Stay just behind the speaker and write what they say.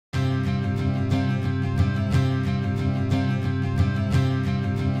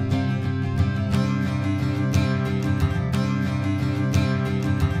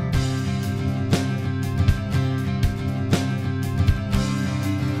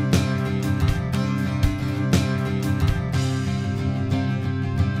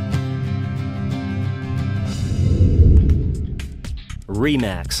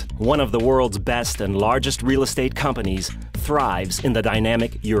Remax, one of the world's best and largest real estate companies, thrives in the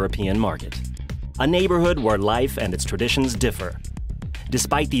dynamic European market. A neighborhood where life and its traditions differ.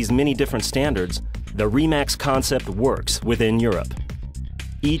 Despite these many different standards, the Remax concept works within Europe.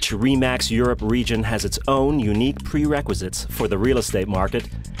 Each Remax Europe region has its own unique prerequisites for the real estate market,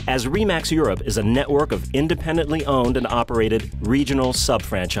 as Remax Europe is a network of independently owned and operated regional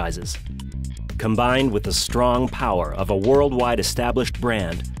sub-franchises. Combined with the strong power of a worldwide established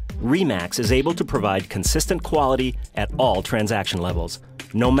brand, Remax is able to provide consistent quality at all transaction levels,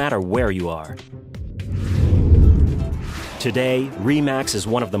 no matter where you are. Today, Remax is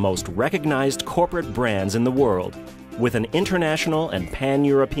one of the most recognized corporate brands in the world, with an international and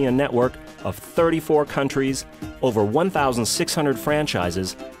pan-European network of 34 countries, over 1,600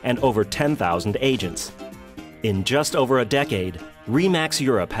 franchises, and over 10,000 agents. In just over a decade, Remax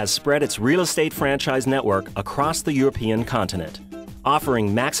Europe has spread its real estate franchise network across the European continent,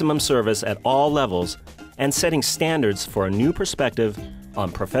 offering maximum service at all levels and setting standards for a new perspective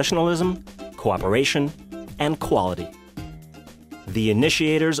on professionalism, cooperation, and quality. The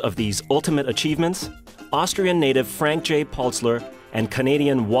initiators of these ultimate achievements, Austrian native Frank J. Pulzler and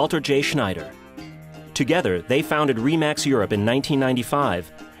Canadian Walter J. Schneider. Together, they founded Remax Europe in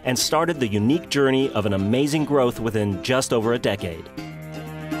 1995 and started the unique journey of an amazing growth within just over a decade.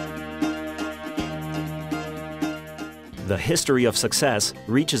 The history of success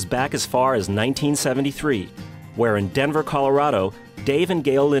reaches back as far as 1973, where in Denver, Colorado, Dave and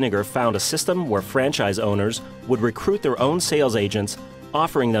Gail Liniger found a system where franchise owners would recruit their own sales agents,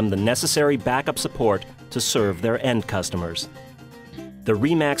 offering them the necessary backup support to serve their end customers. The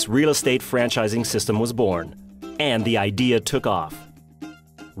Remax real estate franchising system was born, and the idea took off.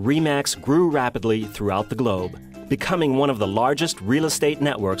 Remax grew rapidly throughout the globe, becoming one of the largest real estate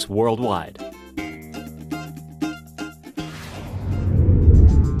networks worldwide.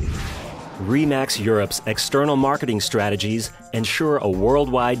 Remax Europe's external marketing strategies ensure a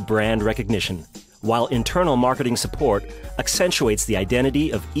worldwide brand recognition, while internal marketing support accentuates the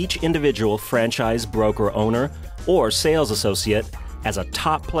identity of each individual franchise broker owner or sales associate as a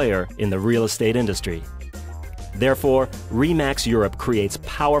top player in the real estate industry. Therefore, Remax Europe creates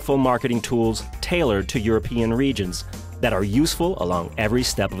powerful marketing tools tailored to European regions that are useful along every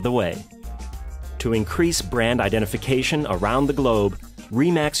step of the way. To increase brand identification around the globe,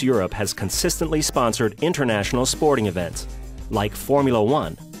 Remax Europe has consistently sponsored international sporting events like Formula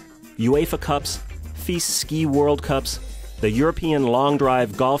One, UEFA Cups, FIS Ski World Cups, the European Long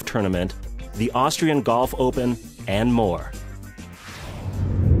Drive Golf Tournament, the Austrian Golf Open, and more.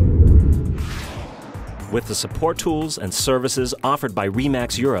 With the support tools and services offered by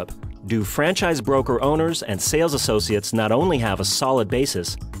Remax Europe, do franchise broker owners and sales associates not only have a solid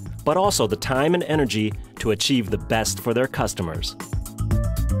basis, but also the time and energy to achieve the best for their customers.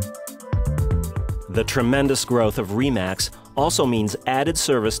 The tremendous growth of Remax also means added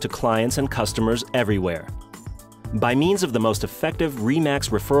service to clients and customers everywhere. By means of the most effective Remax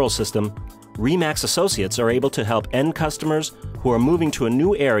referral system, Remax associates are able to help end customers who are moving to a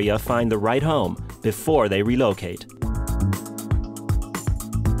new area find the right home before they relocate.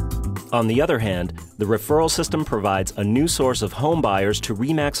 On the other hand, the referral system provides a new source of home buyers to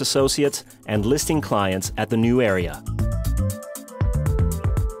Remax associates and listing clients at the new area.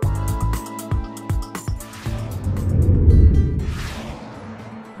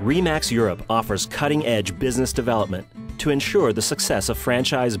 Remax Europe offers cutting-edge business development to ensure the success of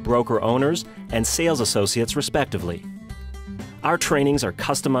franchise broker owners and sales associates respectively. Our trainings are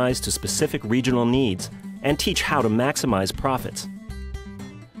customized to specific regional needs and teach how to maximize profits.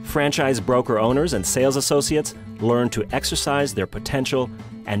 Franchise broker owners and sales associates learn to exercise their potential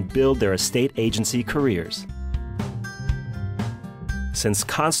and build their estate agency careers. Since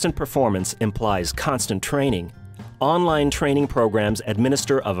constant performance implies constant training, online training programs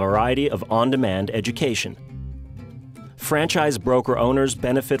administer a variety of on-demand education. Franchise broker owners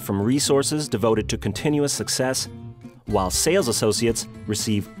benefit from resources devoted to continuous success, while sales associates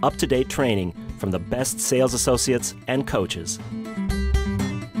receive up-to-date training from the best sales associates and coaches.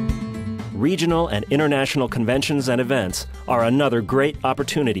 Regional and international conventions and events are another great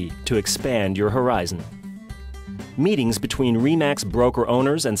opportunity to expand your horizon. Meetings between Remax broker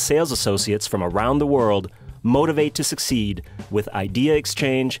owners and sales associates from around the world motivate to succeed with idea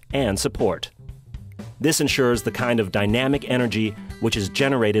exchange and support. This ensures the kind of dynamic energy which is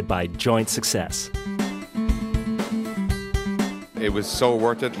generated by joint success. It was so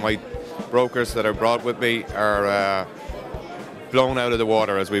worth it. My brokers that I brought with me are blown out of the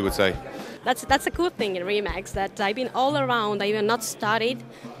water, as we would say. That's a cool thing in Remax, that I've been all around, I even not studied.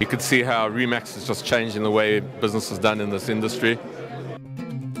 You could see how Remax is just changing the way business is done in this industry.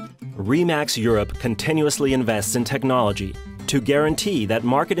 Remax Europe continuously invests in technology to guarantee that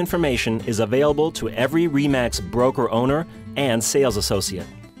market information is available to every Remax broker owner and sales associate.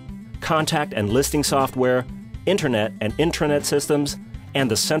 Contact and listing software, internet and intranet systems, and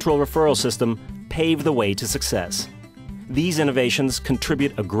the central referral system pave the way to success. These innovations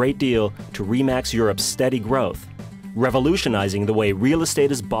contribute a great deal to Remax Europe's steady growth, revolutionizing the way real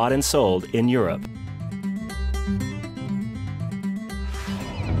estate is bought and sold in Europe.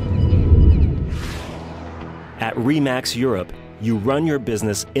 At Remax Europe, you run your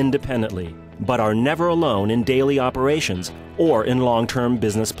business independently, but are never alone in daily operations or in long-term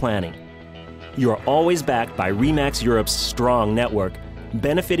business planning. You are always backed by Remax Europe's strong network,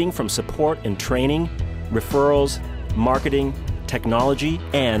 benefiting from support in training, referrals, marketing, technology,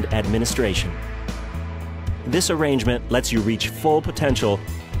 and administration. This arrangement lets you reach full potential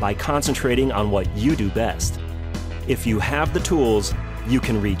by concentrating on what you do best. If you have the tools, you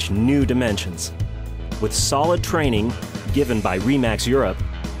can reach new dimensions. With solid training given by Remax Europe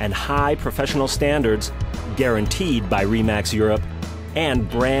and high professional standards guaranteed by Remax Europe and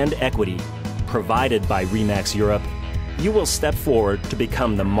brand equity provided by Remax Europe, you will step forward to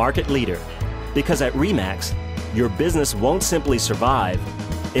become the market leader. Because at Remax, your business won't simply survive,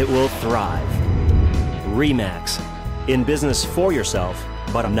 it will thrive. Remax, in business for yourself,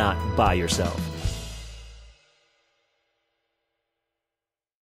 but not by yourself.